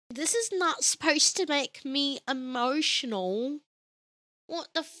This is not supposed to make me emotional. What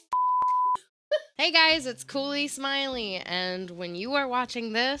the f? Hey guys, it's Cooley Smiley, and when you are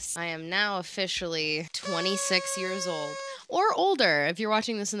watching this, I am now officially 26 years old. Or older if you're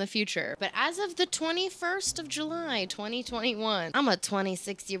watching this in the future. But as of the 21st of July, 2021, I'm a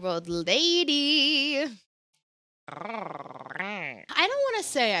 26-year-old lady. I don't want to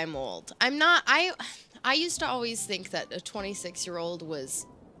say I'm old. I'm not. I used to always think that a 26-year-old was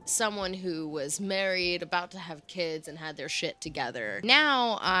someone who was married, about to have kids, and had their shit together.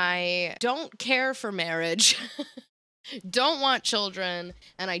 Now I don't care for marriage, don't want children,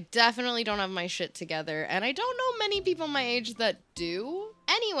 and I definitely don't have my shit together, and I don't know many people my age that do.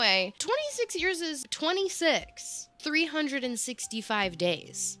 Anyway, 26 years is 26, 365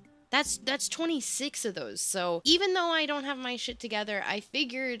 days. That's 26 of those. So even though I don't have my shit together, I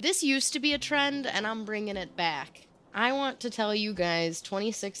figured this used to be a trend and I'm bringing it back. I want to tell you guys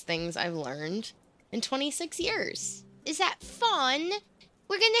 26 things I've learned in 26 years. Is that fun?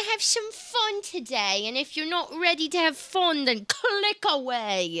 We're gonna have some fun today, and if you're not ready to have fun, then click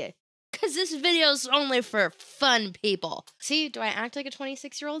away. Cause this video's only for fun people. See, do I act like a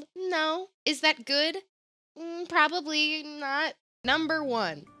 26-year-old? No. Is that good? Probably not. Number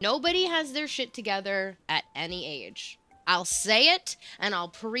 1, nobody has their shit together at any age. I'll say it and I'll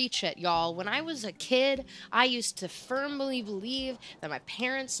preach it, y'all. When I was a kid, I used to firmly believe that my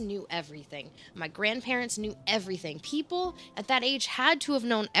parents knew everything. My grandparents knew everything. People at that age had to have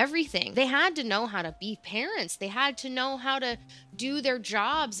known everything. They had to know how to be parents. They had to know how to do their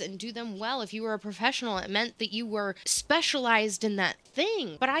jobs and do them well. If you were a professional, it meant that you were specialized in that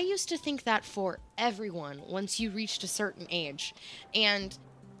thing. But I used to think that for everyone once you reached a certain age. And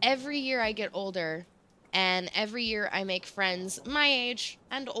every year I get older, and every year I make friends my age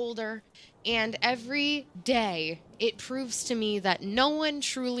and older, and every day it proves to me that no one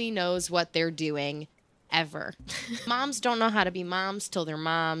truly knows what they're doing, ever. Moms don't know how to be moms till they're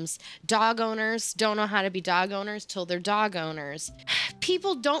moms. Dog owners don't know how to be dog owners till they're dog owners.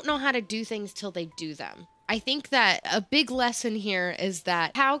 People don't know how to do things till they do them. I think that a big lesson here is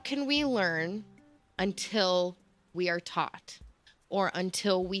that how can we learn until we are taught? Or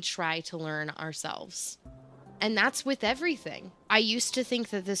until we try to learn ourselves. And that's with everything. I used to think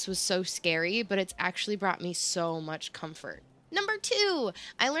that this was so scary, but it's actually brought me so much comfort. Number 2,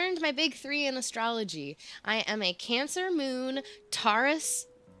 I learned my big 3 in astrology. I am a Cancer moon, Taurus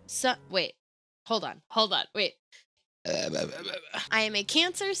sun. Wait, hold on. Wait. I am a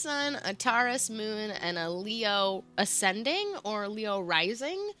Cancer sun, a Taurus moon, and a Leo ascending or Leo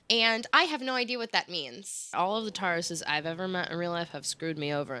rising, and I have no idea what that means. All of the Tauruses I've ever met in real life have screwed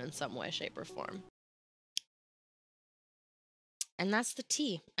me over in some way, shape, or form. And that's the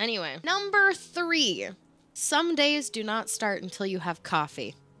tea. Anyway, number 3. Some days do not start until you have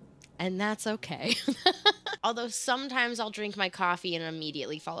coffee. And that's okay. Although sometimes I'll drink my coffee and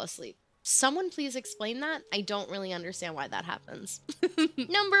immediately fall asleep. Someone please explain that? I don't really understand why that happens.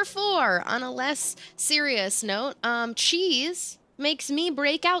 Number 4, on a less serious note, cheese makes me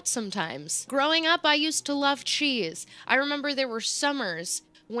break out sometimes. Growing up, I used to love cheese. I remember there were summers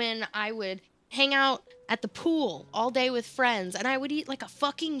when I would hang out at the pool all day with friends, and I would eat like a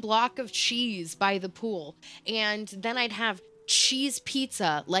fucking block of cheese by the pool. And then I'd have cheese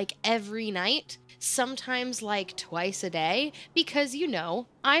pizza like every night, sometimes like twice a day, because, you know,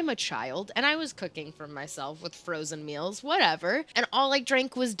 I'm a child and I was cooking for myself with frozen meals, whatever. And all I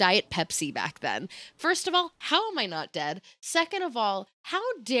drank was Diet Pepsi back then. First of all, how am I not dead? Second of all, how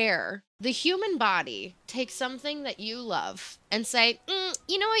dare the human body take something that you love and say,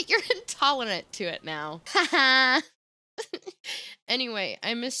 you know what, you're intolerant to it now. Haha. Anyway,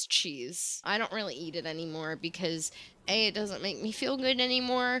 I miss cheese. I don't really eat it anymore because A, it doesn't make me feel good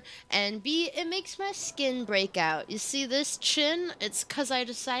anymore, and B, it makes my skin break out. You see this chin? It's because I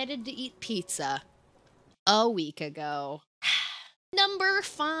decided to eat pizza a week ago. Number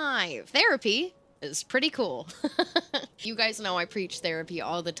 5, therapy is pretty cool. You guys know I preach therapy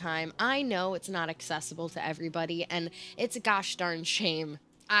all the time. I know it's not accessible to everybody, and it's a gosh darn shame.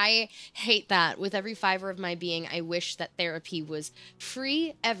 I hate that. With every fiber of my being, I wish that therapy was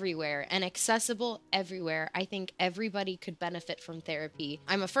free everywhere and accessible everywhere. I think everybody could benefit from therapy.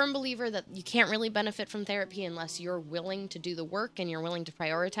 I'm a firm believer that you can't really benefit from therapy unless you're willing to do the work and you're willing to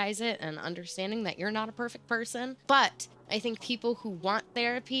prioritize it and understanding that you're not a perfect person. But I think people who want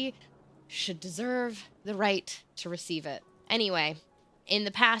therapy should deserve the right to receive it. Anyway, in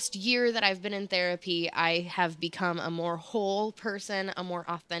the past year that I've been in therapy, I have become a more whole person, a more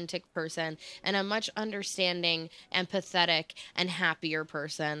authentic person, and a much understanding, empathetic, and happier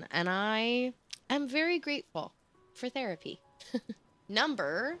person. And I am very grateful for therapy.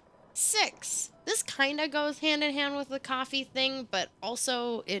 Number 6. This kind of goes hand in hand with the coffee thing, but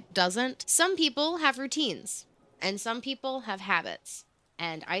also it doesn't. Some people have routines, and some people have habits.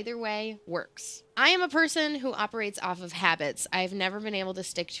 And either way works. I am a person who operates off of habits. I've never been able to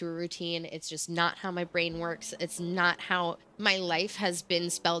stick to a routine. It's just not how my brain works. It's not how my life has been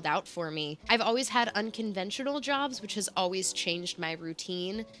spelled out for me. I've always had unconventional jobs, which has always changed my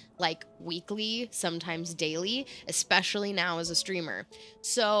routine, like weekly, sometimes daily, especially now as a streamer.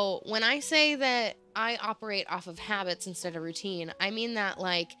 So when I say that I operate off of habits instead of routine, I mean that,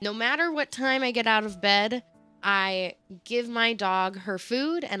 like, no matter what time I get out of bed, I give my dog her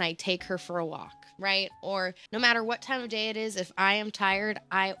food and I take her for a walk, right? Or no matter what time of day it is, if I am tired,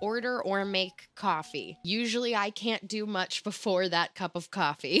 I order or make coffee. Usually I can't do much before that cup of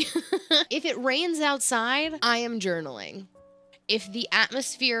coffee. If it rains outside, I am journaling. If the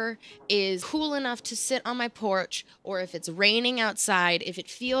atmosphere is cool enough to sit on my porch, or if it's raining outside, if it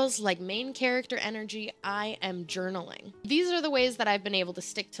feels like main character energy, I am journaling. These are the ways that I've been able to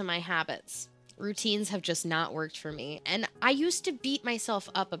stick to my habits. Routines have just not worked for me. And I used to beat myself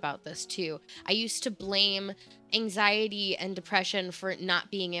up about this too. I used to blame anxiety and depression for not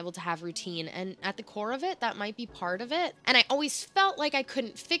being able to have routine. And at the core of it, that might be part of it. And I always felt like I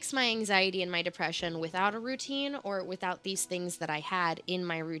couldn't fix my anxiety and my depression without a routine or without these things that I had in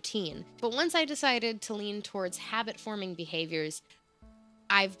my routine. But once I decided to lean towards habit forming behaviors,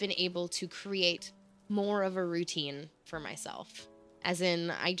 I've been able to create more of a routine for myself. As in,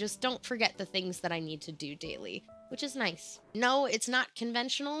 I just don't forget the things that I need to do daily, which is nice. No, it's not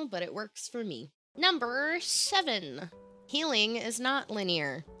conventional, but it works for me. Number 7. Healing is not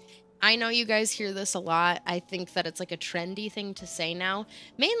linear. I know you guys hear this a lot. I think that it's like a trendy thing to say now,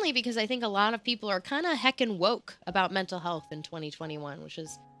 mainly because I think a lot of people are kind of heckin' woke about mental health in 2021, which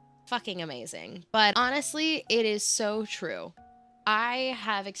is fucking amazing. But honestly, it is so true. I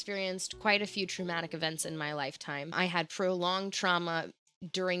have experienced quite a few traumatic events in my lifetime. I had prolonged trauma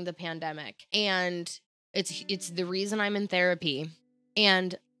during the pandemic, and it's the reason I'm in therapy.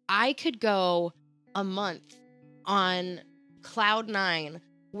 And I could go a month on cloud 9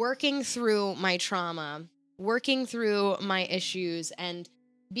 working through my trauma, working through my issues, and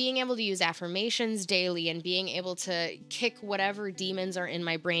being able to use affirmations daily and being able to kick whatever demons are in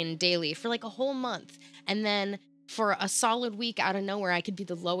my brain daily for like a whole month. And then for a solid week out of nowhere, I could be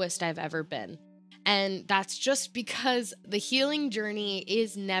the lowest I've ever been. And that's just because the healing journey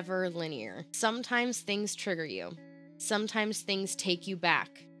is never linear. Sometimes things trigger you. Sometimes things take you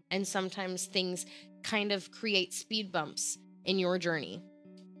back. And sometimes things kind of create speed bumps in your journey.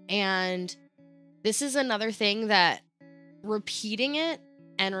 And this is another thing that repeating it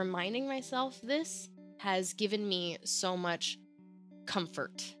and reminding myself this has given me so much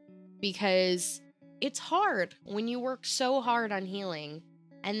comfort, because it's hard when you work so hard on healing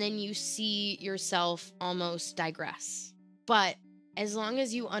and then you see yourself almost digress. But as long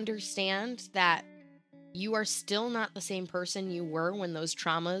as you understand that you are still not the same person you were when those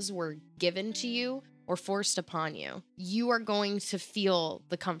traumas were given to you or forced upon you, you are going to feel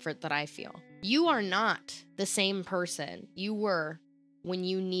the comfort that I feel. You are not the same person you were when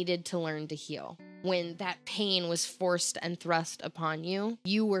you needed to learn to heal. When that pain was forced and thrust upon you,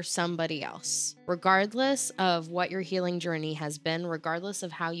 you were somebody else. Regardless of what your healing journey has been, regardless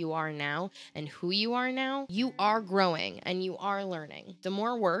of how you are now and who you are now, you are growing and you are learning. The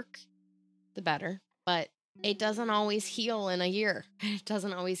more work, the better. But it doesn't always heal in a year. It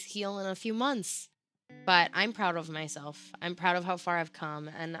doesn't always heal in a few months. But I'm proud of myself. I'm proud of how far I've come.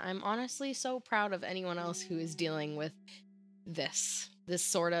 And I'm honestly so proud of anyone else who is dealing with this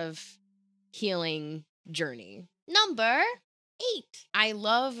sort of healing journey. Number 8. I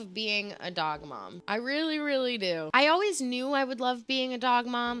love being a dog mom. I really, really do. I always knew I would love being a dog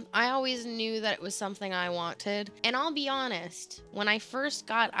mom. I always knew that it was something I wanted. And I'll be honest, when I first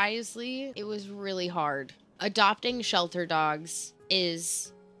got Isley, it was really hard. Adopting shelter dogs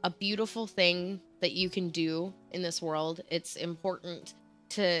is a beautiful thing that you can do in this world. It's important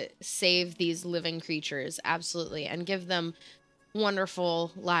to save these living creatures, absolutely, and give them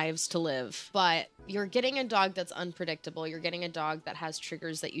wonderful lives to live. But you're getting a dog that's unpredictable. You're getting a dog that has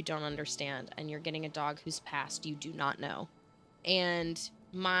triggers that you don't understand, and you're getting a dog whose past you do not know. And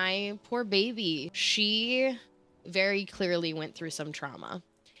my poor baby, she very clearly went through some trauma.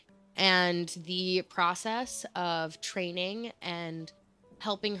 And the process of training and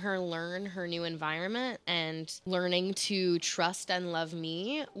helping her learn her new environment and learning to trust and love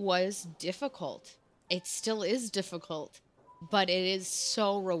me was difficult. It still is difficult, but it is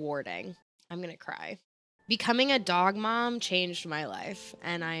so rewarding. I'm gonna cry. Becoming a dog mom changed my life,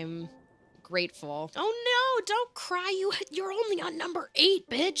 and I'm grateful. Oh no, don't cry. You're only on number 8,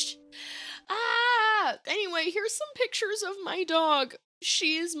 bitch. Ah! Anyway, here's some pictures of my dog.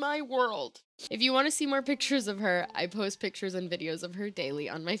 She is my world. If you want to see more pictures of her, I post pictures and videos of her daily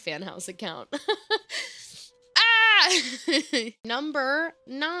on my fan house account. Number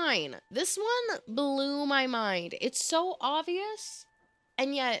 9. This one blew my mind. It's so obvious,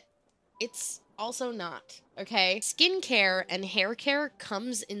 and yet it's also not, okay? Skincare and hair care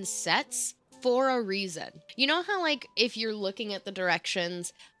comes in sets for a reason. You know how, like, if you're looking at the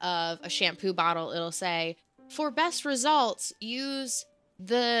directions of a shampoo bottle, it'll say, for best results, use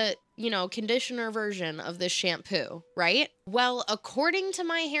the, conditioner version of this shampoo, right? Well, according to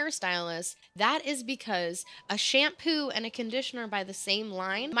my hairstylist, that is because a shampoo and a conditioner by the same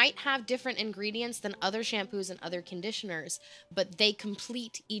line might have different ingredients than other shampoos and other conditioners, but they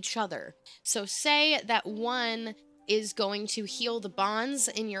complete each other. So say that one is going to heal the bonds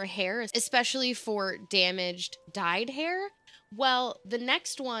in your hair, especially for damaged, dyed hair. Well, the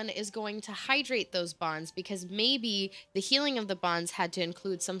next one is going to hydrate those bonds because maybe the healing of the bonds had to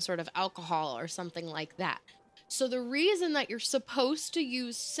include some sort of alcohol or something like that. So the reason that you're supposed to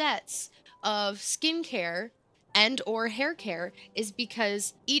use sets of skincare and or hair care is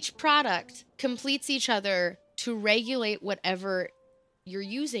because each product completes each other to regulate whatever you're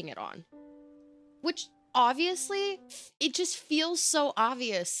using it on. Which obviously, it just feels so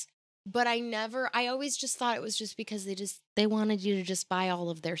obvious. But I always just thought it was just because they wanted you to just buy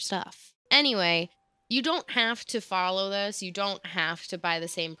all of their stuff. Anyway, you don't have to follow this. You don't have to buy the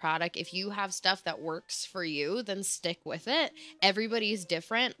same product. If you have stuff that works for you, then stick with it. Everybody's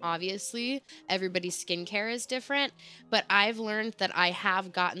different, obviously. Everybody's skincare is different. But I've learned that I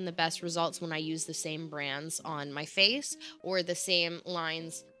have gotten the best results when I use the same brands on my face or the same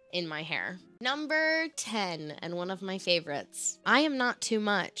lines in my hair. Number 10, and one of my favorites. I am not too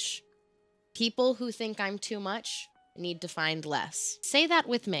much. People who think I'm too much need to find less. Say that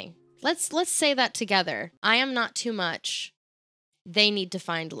with me. Let's say that together. I am not too much. They need to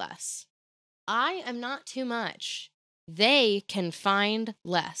find less. I am not too much. They can find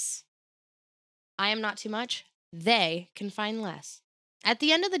less. I am not too much. They can find less. At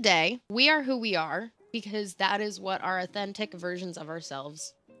the end of the day, we are who we are because that is what our authentic versions of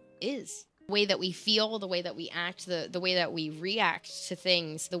ourselves is. The way that we feel, the way that we act, the way that we react to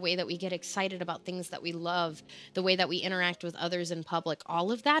things, the way that we get excited about things that we love, the way that we interact with others in public,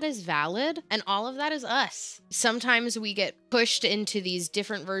 all of that is valid and all of that is us. Sometimes we get pushed into these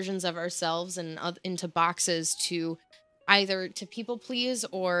different versions of ourselves and into boxes to either to people please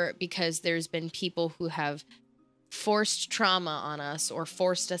or because there's been people who have forced trauma on us or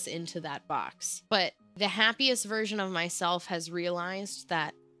forced us into that box. But the happiest version of myself has realized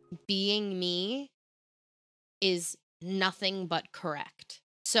that being me is nothing but correct.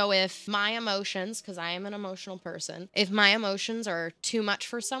 So if my emotions, because I am an emotional person, if my emotions are too much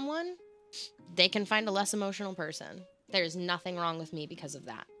for someone, they can find a less emotional person. There's nothing wrong with me because of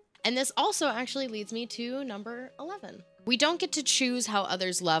that. And this also actually leads me to number 11. We don't get to choose how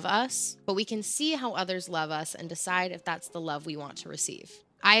others love us, but we can see how others love us and decide if that's the love we want to receive.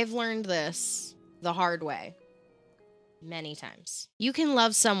 I've learned this the hard way. Many times. You can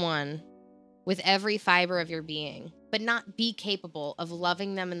love someone with every fiber of your being, but not be capable of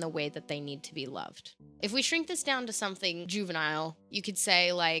loving them in the way that they need to be loved. If we shrink this down to something juvenile, you could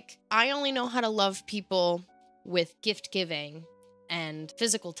say, like, I only know how to love people with gift giving and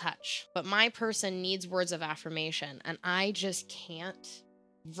physical touch, but my person needs words of affirmation, and I just can't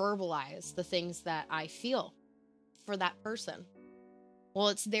verbalize the things that I feel for that person. Well,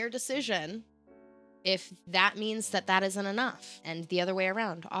 it's their decision if that means that that isn't enough, and the other way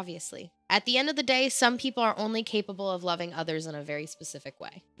around, obviously. At the end of the day, some people are only capable of loving others in a very specific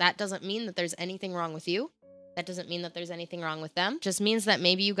way. That doesn't mean that there's anything wrong with you. That doesn't mean that there's anything wrong with them. It just means that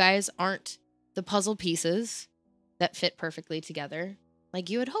maybe you guys aren't the puzzle pieces that fit perfectly together like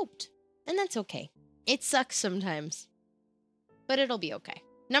you had hoped. And that's okay. It sucks sometimes, but it'll be okay.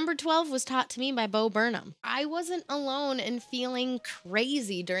 Number 12 was taught to me by Bo Burnham. I wasn't alone in feeling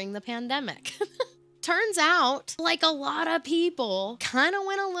crazy during the pandemic. Turns out, like a lot of people, kind of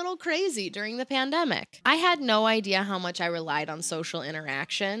went a little crazy during the pandemic. I had no idea how much I relied on social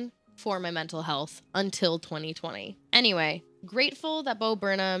interaction for my mental health until 2020. Anyway, grateful that Bo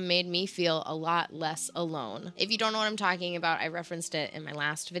Burnham made me feel a lot less alone. If you don't know what I'm talking about, I referenced it in my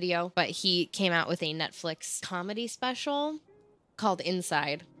last video, but he came out with a Netflix comedy special called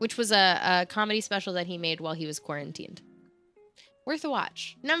Inside, which was a comedy special that he made while he was quarantined. Worth a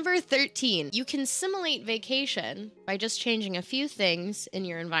watch. Number 13, you can simulate vacation by just changing a few things in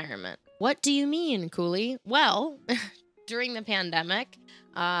your environment. What do you mean, Cooley? Well, During the pandemic,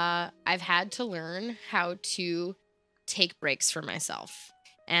 I've had to learn how to take breaks for myself.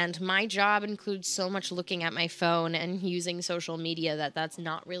 And my job includes so much looking at my phone and using social media that that's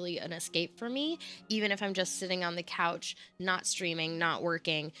not really an escape for me. Even if I'm just sitting on the couch, not streaming, not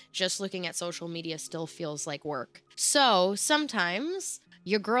working, just looking at social media still feels like work. So sometimes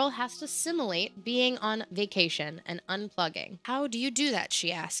your girl has to simulate being on vacation and unplugging. How do you do that,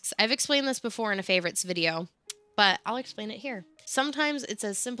 she asks. I've explained this before in a favorites video, but I'll explain it here. Sometimes it's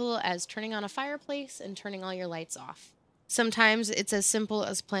as simple as turning on a fireplace and turning all your lights off. Sometimes it's as simple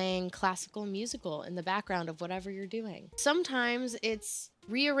as playing classical musical in the background of whatever you're doing. Sometimes it's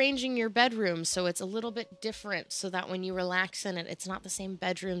rearranging your bedroom so it's a little bit different so that when you relax in it, it's not the same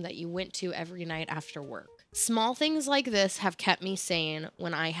bedroom that you went to every night after work. Small things like this have kept me sane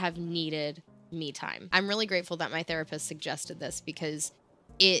when I have needed me time. I'm really grateful that my therapist suggested this because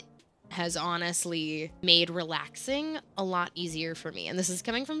it has honestly made relaxing a lot easier for me. And this is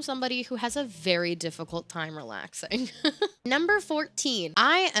coming from somebody who has a very difficult time relaxing. Number 14,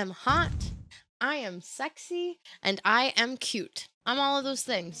 I am hot, I am sexy, and I am cute. I'm all of those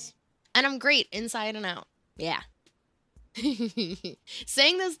things. And I'm great inside and out. Yeah.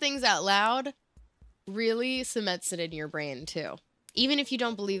 Saying those things out loud really cements it in your brain too. Even if you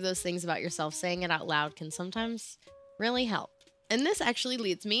don't believe those things about yourself, saying it out loud can sometimes really help. And this actually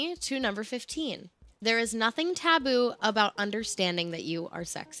leads me to number 15. There is nothing taboo about understanding that you are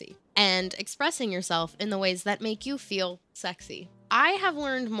sexy and expressing yourself in the ways that make you feel sexy. I have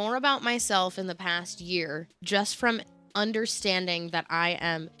learned more about myself in the past year just from understanding that I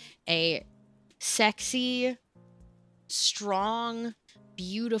am a sexy, strong,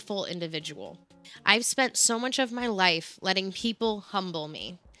 beautiful individual. I've spent so much of my life letting people humble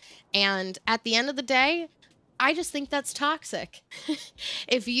me. And at the end of the day, I just think that's toxic.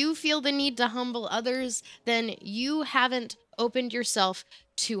 If you feel the need to humble others, then you haven't opened yourself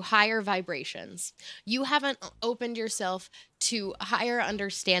to higher vibrations. You haven't opened yourself to higher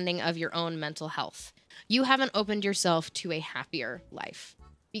understanding of your own mental health. You haven't opened yourself to a happier life.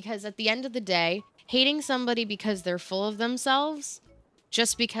 Because at the end of the day, hating somebody because they're full of themselves,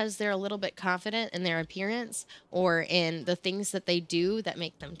 just because they're a little bit confident in their appearance or in the things that they do that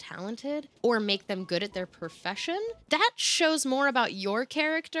make them talented or make them good at their profession, that shows more about your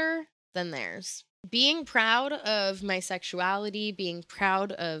character than theirs. Being proud of my sexuality, being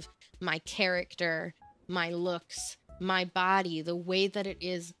proud of my character, my looks, my body, the way that it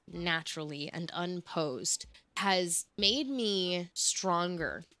is naturally and unposed, has made me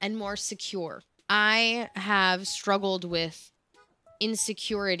stronger and more secure. I have struggled with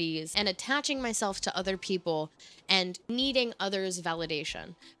insecurities and attaching myself to other people and needing others'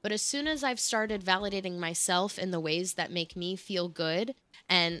 validation. But as soon as I've started validating myself in the ways that make me feel good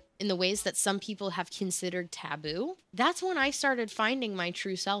and in the ways that some people have considered taboo, that's when I started finding my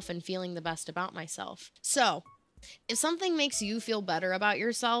true self and feeling the best about myself. So, if something makes you feel better about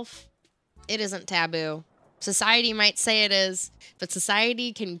yourself, it isn't taboo. Society might say it is, but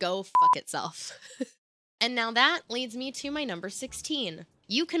society can go fuck itself. And now that leads me to my number 16.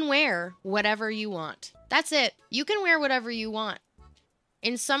 You can wear whatever you want. That's it. You can wear whatever you want.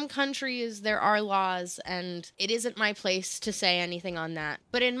 In some countries, there are laws, and it isn't my place to say anything on that.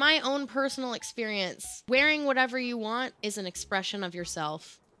 But in my own personal experience, wearing whatever you want is an expression of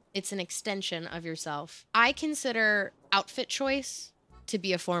yourself. It's an extension of yourself. I consider outfit choice to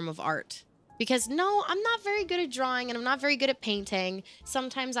be a form of art. Because no, I'm not very good at drawing and I'm not very good at painting.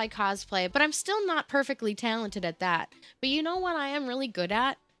 Sometimes I cosplay, but I'm still not perfectly talented at that. But you know what I am really good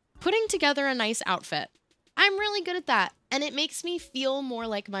at? Putting together a nice outfit. I'm really good at that. And it makes me feel more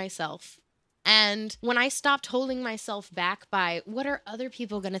like myself. And when I stopped holding myself back by what are other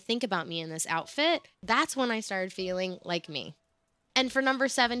people going to think about me in this outfit, that's when I started feeling like me. And for number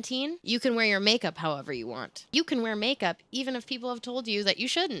 17, you can wear your makeup however you want. You can wear makeup even if people have told you that you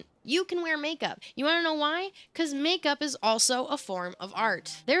shouldn't. You can wear makeup. You want to know why? Because makeup is also a form of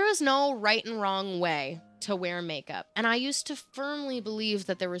art. There is no right and wrong way to wear makeup. And I used to firmly believe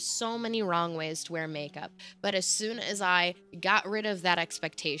that there were so many wrong ways to wear makeup. But as soon as I got rid of that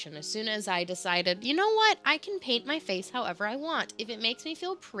expectation, as soon as I decided, you know what? I can paint my face however I want. If it makes me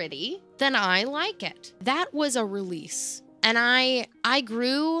feel pretty, then I like it. That was a release. And I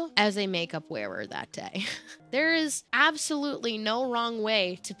grew as a makeup wearer that day. There is absolutely no wrong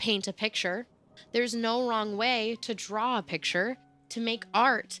way to paint a picture. There's no wrong way to draw a picture, to make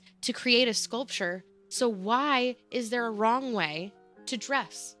art, to create a sculpture. So why is there a wrong way to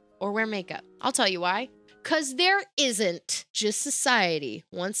dress or wear makeup? I'll tell you why. 'Cause there isn't. Just society,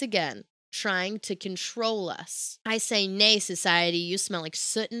 once again, trying to control us. I say, nay, society, you smell like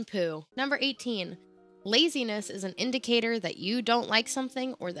soot and poo. Number 18. Laziness is an indicator that you don't like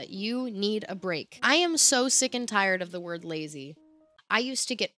something or that you need a break. I am so sick and tired of the word lazy. I used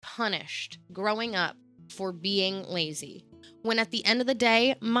to get punished growing up for being lazy, when at the end of the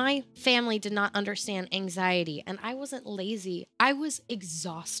day, my family did not understand anxiety, and I wasn't lazy. I was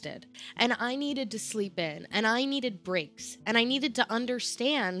exhausted, and I needed to sleep in, and I needed breaks, and I needed to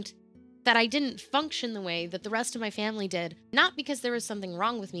understand that I didn't function the way that the rest of my family did, not because there was something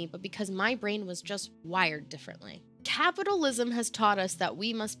wrong with me, but because my brain was just wired differently. Capitalism has taught us that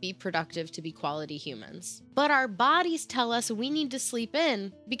we must be productive to be quality humans. But our bodies tell us we need to sleep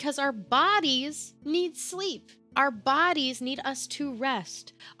in because our bodies need sleep. Our bodies need us to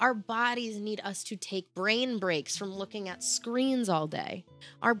rest. Our bodies need us to take brain breaks from looking at screens all day.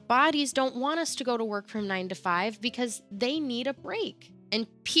 Our bodies don't want us to go to work from 9 to 5 because they need a break. And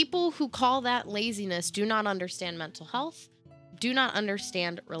people who call that laziness do not understand mental health, do not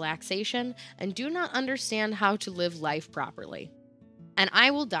understand relaxation, and do not understand how to live life properly. And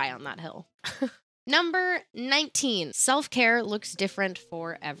I will die on that hill. Number 19, self-care looks different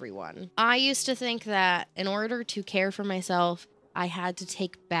for everyone. I used to think that in order to care for myself, I had to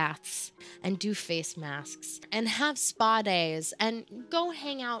take baths and do face masks and have spa days and go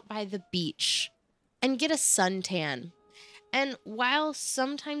hang out by the beach and get a suntan. And while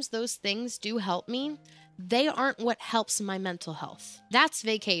sometimes those things do help me, they aren't what helps my mental health. That's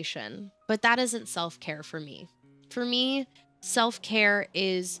vacation, but that isn't self-care for me. For me, self-care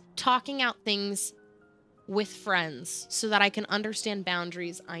is talking out things with friends so that I can understand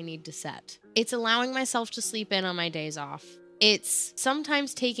boundaries I need to set. It's allowing myself to sleep in on my days off. It's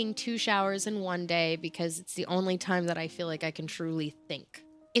sometimes taking 2 showers in one day because it's the only time that I feel like I can truly think.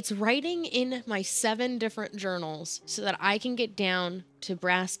 It's writing in my 7 different journals so that I can get down to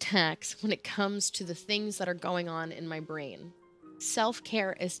brass tacks when it comes to the things that are going on in my brain.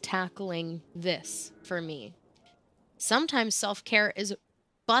 Self-care is tackling this for me. Sometimes self-care is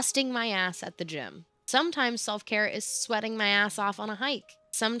busting my ass at the gym. Sometimes self-care is sweating my ass off on a hike.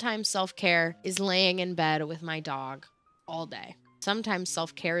 Sometimes self-care is laying in bed with my dog all day. Sometimes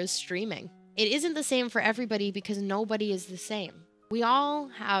self-care is streaming. It isn't the same for everybody because nobody is the same. We all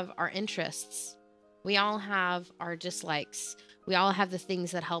have our interests. We all have our dislikes. We all have the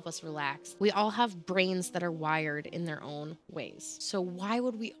things that help us relax. We all have brains that are wired in their own ways. So why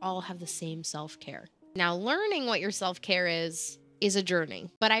would we all have the same self-care? Now, learning what your self-care is a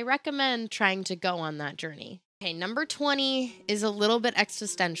journey, but I recommend trying to go on that journey. Okay, number 20 is a little bit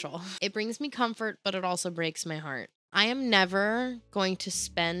existential. It brings me comfort, but it also breaks my heart. I am never going to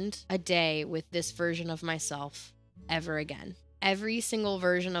spend a day with this version of myself ever again. Every single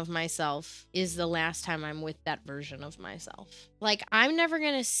version of myself is the last time I'm with that version of myself. Like, I'm never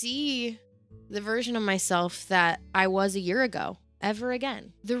going to see the version of myself that I was a year ago ever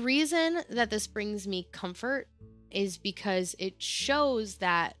again. The reason that this brings me comfort is because it shows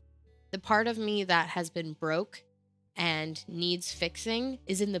that the part of me that has been broke and needs fixing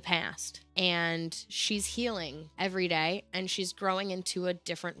is in the past, and she's healing every day, and she's growing into a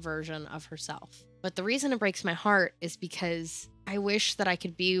different version of herself. But the reason it breaks my heart is because I wish that I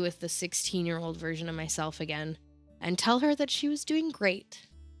could be with the 16-year-old version of myself again and tell her that she was doing great.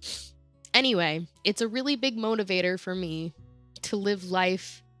 Anyway, it's a really big motivator for me to live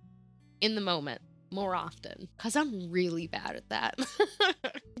life in the moment more often, because I'm really bad at that.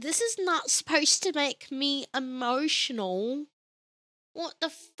 This is not supposed to make me emotional. What the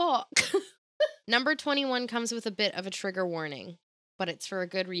fuck? Number 21 comes with a bit of a trigger warning, but it's for a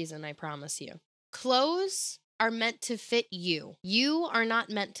good reason, I promise you. Clothes are meant to fit you. You are not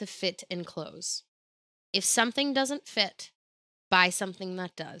meant to fit in clothes. If something doesn't fit, buy something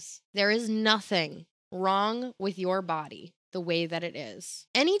that does. There is nothing wrong with your body the way that it is.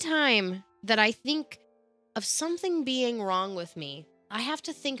 Anytime that I think of something being wrong with me, I have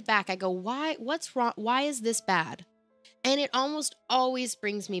to think back. I go, what's wrong? Why is this bad? And it almost always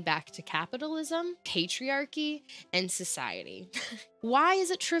brings me back to capitalism, patriarchy, and society. Why is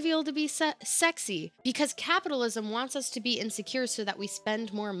it trivial to be sexy? Because capitalism wants us to be insecure so that we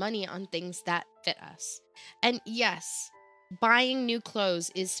spend more money on things that fit us. And yes, buying new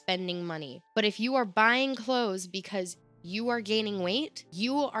clothes is spending money. But if you are buying clothes because you are gaining weight,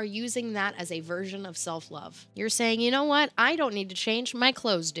 you are using that as a version of self-love. You're saying, you know what? I don't need to change. My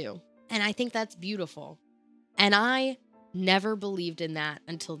clothes do. And I think that's beautiful. And I never believed in that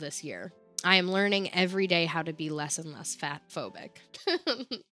until this year. I am learning every day how to be less and less fat phobic.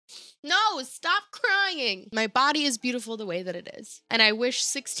 No, stop crying. My body is beautiful the way that it is. And I wish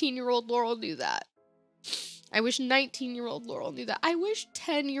 16-year-old Laurel knew that. I wish 19-year-old Laurel knew that. I wish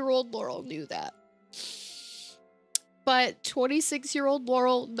 10-year-old Laurel knew that. But 26-year-old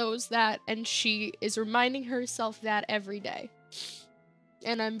Laurel knows that, and she is reminding herself that every day.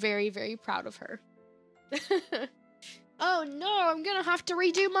 And I'm very, very proud of her. Oh no, I'm gonna have to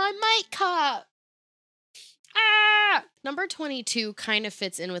redo my makeup! Ah! Number 22 kind of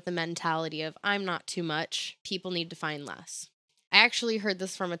fits in with the mentality of I'm not too much, people need to find less. I actually heard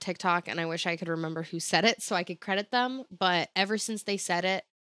this from a TikTok, and I wish I could remember who said it so I could credit them, but ever since they said it,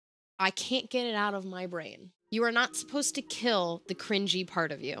 I can't get it out of my brain. You are not supposed to kill the cringy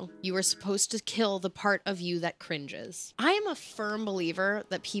part of you. You are supposed to kill the part of you that cringes. I am a firm believer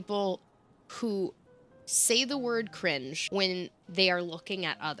that people who say the word cringe when they are looking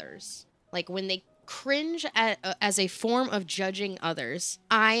at others, like when they cringe as a form of judging others,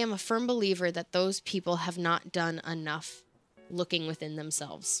 I am a firm believer that those people have not done enough looking within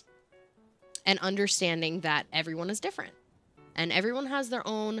themselves and understanding that everyone is different and everyone has their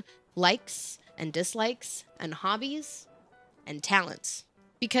own likes and dislikes and hobbies and talents.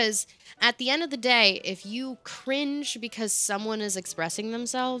 Because at the end of the day, if you cringe because someone is expressing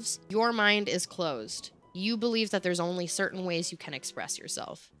themselves, your mind is closed. You believe that there's only certain ways you can express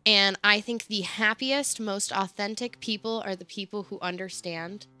yourself. And I think the happiest, most authentic people are the people who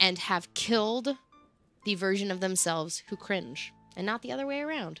understand and have killed the version of themselves who cringe, and not the other way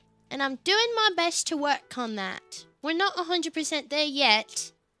around. And I'm doing my best to work on that. We're not 100% there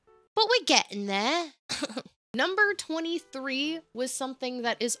yet, but we're getting there. Number 23 was something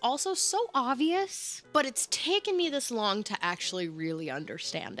that is also so obvious, but it's taken me this long to actually really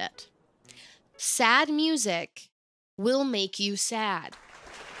understand it. Sad music will make you sad.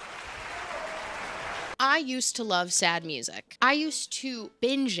 I used to love sad music. I used to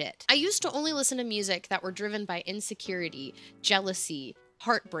binge it. I used to only listen to music that were driven by insecurity, jealousy,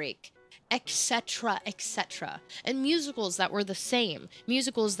 heartbreak, etc., etc. And musicals that were the same.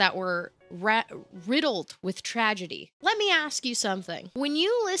 Musicals that were riddled with tragedy. Let me ask you something. When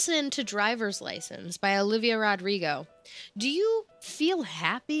you listen to Driver's License by Olivia Rodrigo, do you feel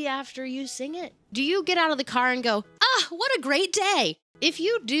happy after you sing it? Do you get out of the car and go, ah, what a great day? If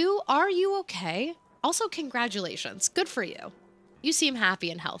you do, are you okay? Also, congratulations. Good for you. You seem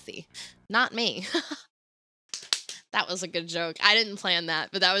happy and healthy. Not me. That was a good joke. I didn't plan that,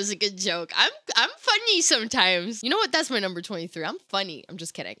 but that was a good joke. I'm funny sometimes. You know what? That's my number 23. I'm funny. I'm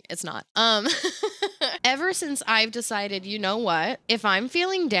just kidding. It's not. Ever since I've decided, you know what? If I'm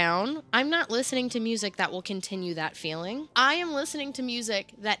feeling down, I'm not listening to music that will continue that feeling. I am listening to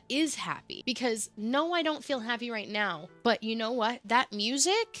music that is happy because no, I don't feel happy right now. But you know what? That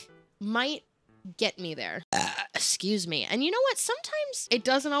music might get me there. Excuse me. And you know what? Sometimes it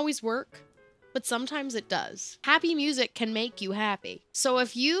doesn't always work, but sometimes it does. Happy music can make you happy. So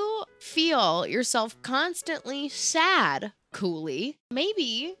if you feel yourself constantly sad, coolly,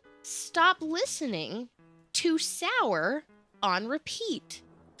 maybe stop listening to Sour on repeat.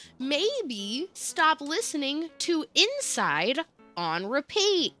 Maybe stop listening to Inside on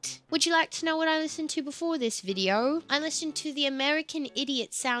repeat. Would you like to know what I listened to before this video? I listened to the American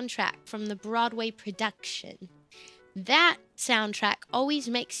Idiot soundtrack from the Broadway production. That soundtrack always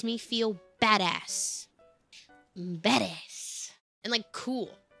makes me feel badass. Badass. And like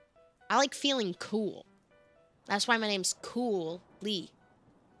cool. I like feeling cool. That's why my name's Cool Lee.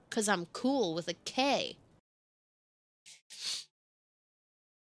 'Cause I'm cool with a K.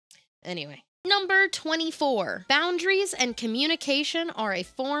 Anyway. Number 24. Boundaries and communication are a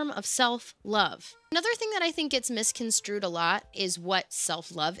form of self-love. Another thing that I think gets misconstrued a lot is what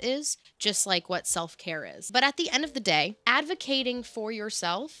self-love is, just like what self-care is. But at the end of the day, advocating for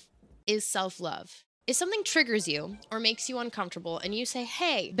yourself is self-love. If something triggers you or makes you uncomfortable and you say,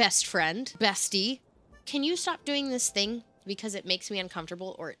 hey, best friend, bestie, can you stop doing this thing because it makes me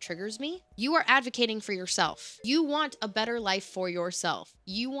uncomfortable or it triggers me? You are advocating for yourself. You want a better life for yourself.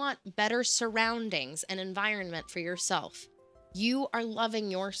 You want better surroundings and environment for yourself. You are loving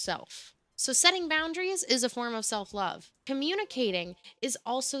yourself. So setting boundaries is a form of self-love. Communicating is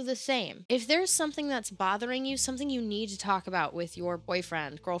also the same. If there's something that's bothering you, something you need to talk about with your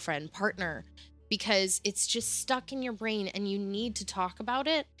boyfriend, girlfriend, partner, because it's just stuck in your brain and you need to talk about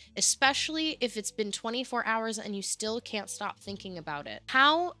it, especially if it's been 24 hours and you still can't stop thinking about it.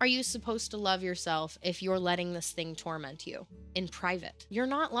 How are you supposed to love yourself if you're letting this thing torment you in private? You're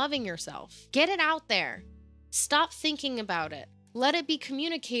not loving yourself. Get it out there. Stop thinking about it. Let it be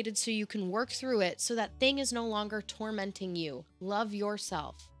communicated so you can work through it so that thing is no longer tormenting you. Love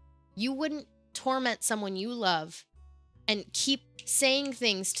yourself. You wouldn't torment someone you love and keep saying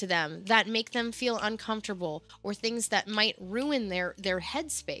things to them that make them feel uncomfortable or things that might ruin their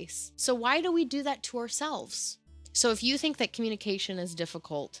headspace. So why do we do that to ourselves? So if you think that communication is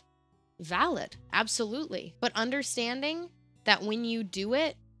difficult, valid. Absolutely. But understanding that when you do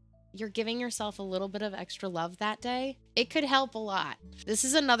it, you're giving yourself a little bit of extra love that day, it could help a lot. This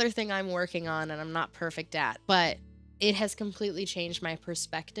is another thing I'm working on and I'm not perfect at, but it has completely changed my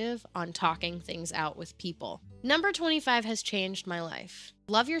perspective on talking things out with people. Number 25 has changed my life.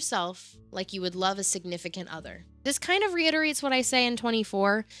 Love yourself like you would love a significant other. This kind of reiterates what I say in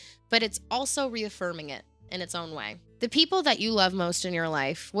 24, but it's also reaffirming it in its own way. The people that you love most in your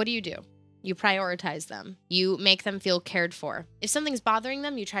life, what do? You prioritize them. You make them feel cared for. If something's bothering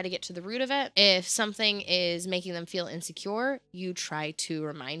them, you try to get to the root of it. If something is making them feel insecure, you try to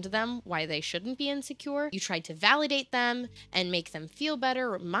remind them why they shouldn't be insecure. You try to validate them and make them feel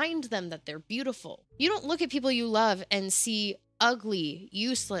better, remind them that they're beautiful. You don't look at people you love and see ugly,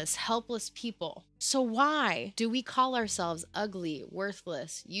 useless, helpless people. So why do we call ourselves ugly,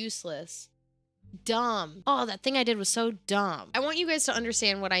 worthless, useless, dumb? Oh, that thing I did was so dumb. I want you guys to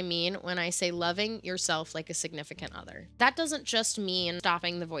understand what I mean when I say loving yourself like a significant other. That doesn't just mean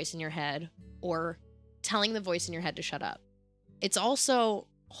stopping the voice in your head or telling the voice in your head to shut up. It's also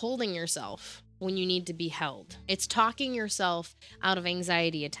holding yourself when you need to be held. It's talking yourself out of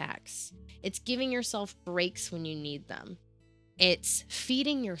anxiety attacks. It's giving yourself breaks when you need them. It's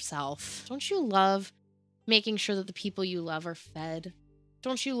feeding yourself. Don't you love making sure that the people you love are fed?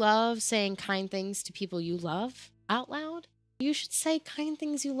 Don't you love saying kind things to people you love out loud? You should say kind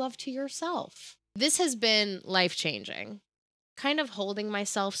things you love to yourself. This has been life-changing. Kind of holding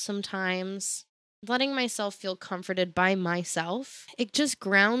myself sometimes, letting myself feel comforted by myself. It just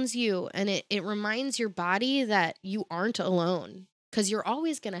grounds you and it reminds your body that you aren't alone. Because you're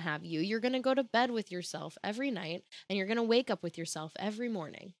always going to have you. You're going to go to bed with yourself every night and you're going to wake up with yourself every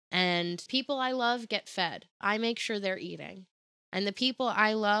morning. And people I love get fed. I make sure they're eating. And the people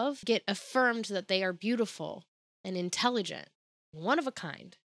I love get affirmed that they are beautiful and intelligent, one of a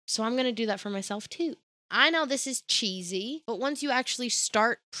kind. So I'm going to do that for myself too. I know this is cheesy, but once you actually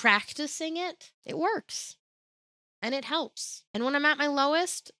start practicing it, it works. And it helps. And when I'm at my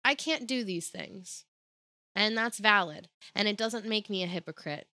lowest, I can't do these things. And that's valid. And it doesn't make me a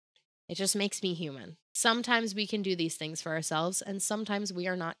hypocrite. It just makes me human. Sometimes we can do these things for ourselves, and sometimes we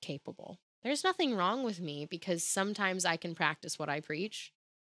are not capable. There's nothing wrong with me because sometimes I can practice what I preach.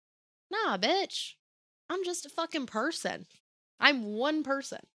 Nah, bitch. I'm just a fucking person. I'm one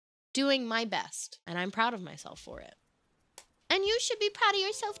person doing my best, and I'm proud of myself for it. And you should be proud of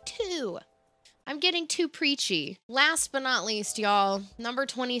yourself too. I'm getting too preachy. Last but not least, y'all, number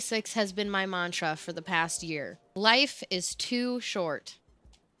 26 has been my mantra for the past year. Life is too short.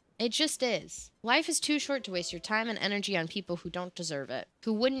 It just is. Life is too short to waste your time and energy on people who don't deserve it,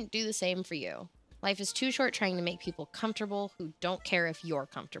 who wouldn't do the same for you. Life is too short trying to make people comfortable who don't care if you're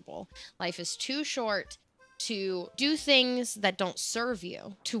comfortable. Life is too short to do things that don't serve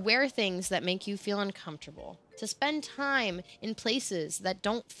you, to wear things that make you feel uncomfortable, to spend time in places that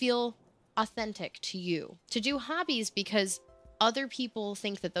don't feel authentic to you, to do hobbies because other people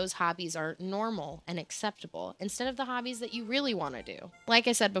think that those hobbies are normal and acceptable instead of the hobbies that you really want to do. Like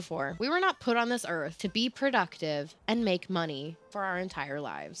I said before, we were not put on this earth to be productive and make money for our entire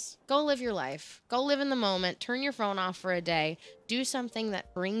lives. Go live your life. Go live in the moment. Turn your phone off for a day. Do something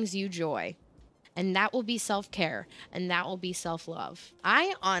that brings you joy. And that will be self-care, and that will be self-love.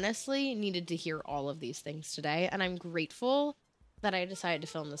 I honestly needed to hear all of these things today, and I'm grateful that I decided to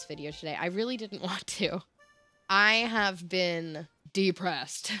film this video today. I really didn't want to. I have been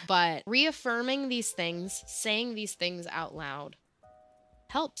depressed, but reaffirming these things, saying these things out loud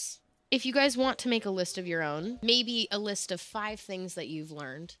helps. If you guys want to make a list of your own, maybe a list of 5 things that you've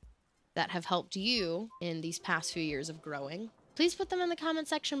learned that have helped you in these past few years of growing, please put them in the comment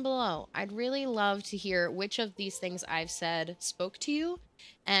section below. I'd really love to hear which of these things I've said spoke to you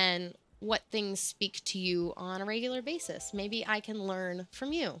and what things speak to you on a regular basis. Maybe I can learn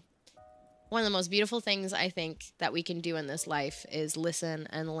from you. One of the most beautiful things I think that we can do in this life is listen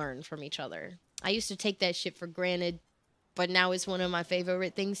and learn from each other. I used to take that shit for granted, but now it's one of my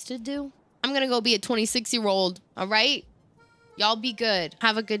favorite things to do. I'm gonna go be a 26-year-old, all right? Y'all be good.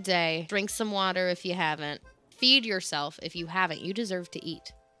 Have a good day. Drink some water if you haven't. Feed yourself if you haven't. You deserve to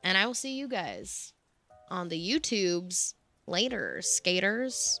eat. And I will see you guys on the YouTubes later,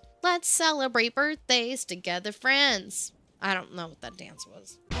 skaters. Let's celebrate birthdays together, friends. I don't know what that dance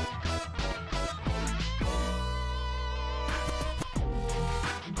was.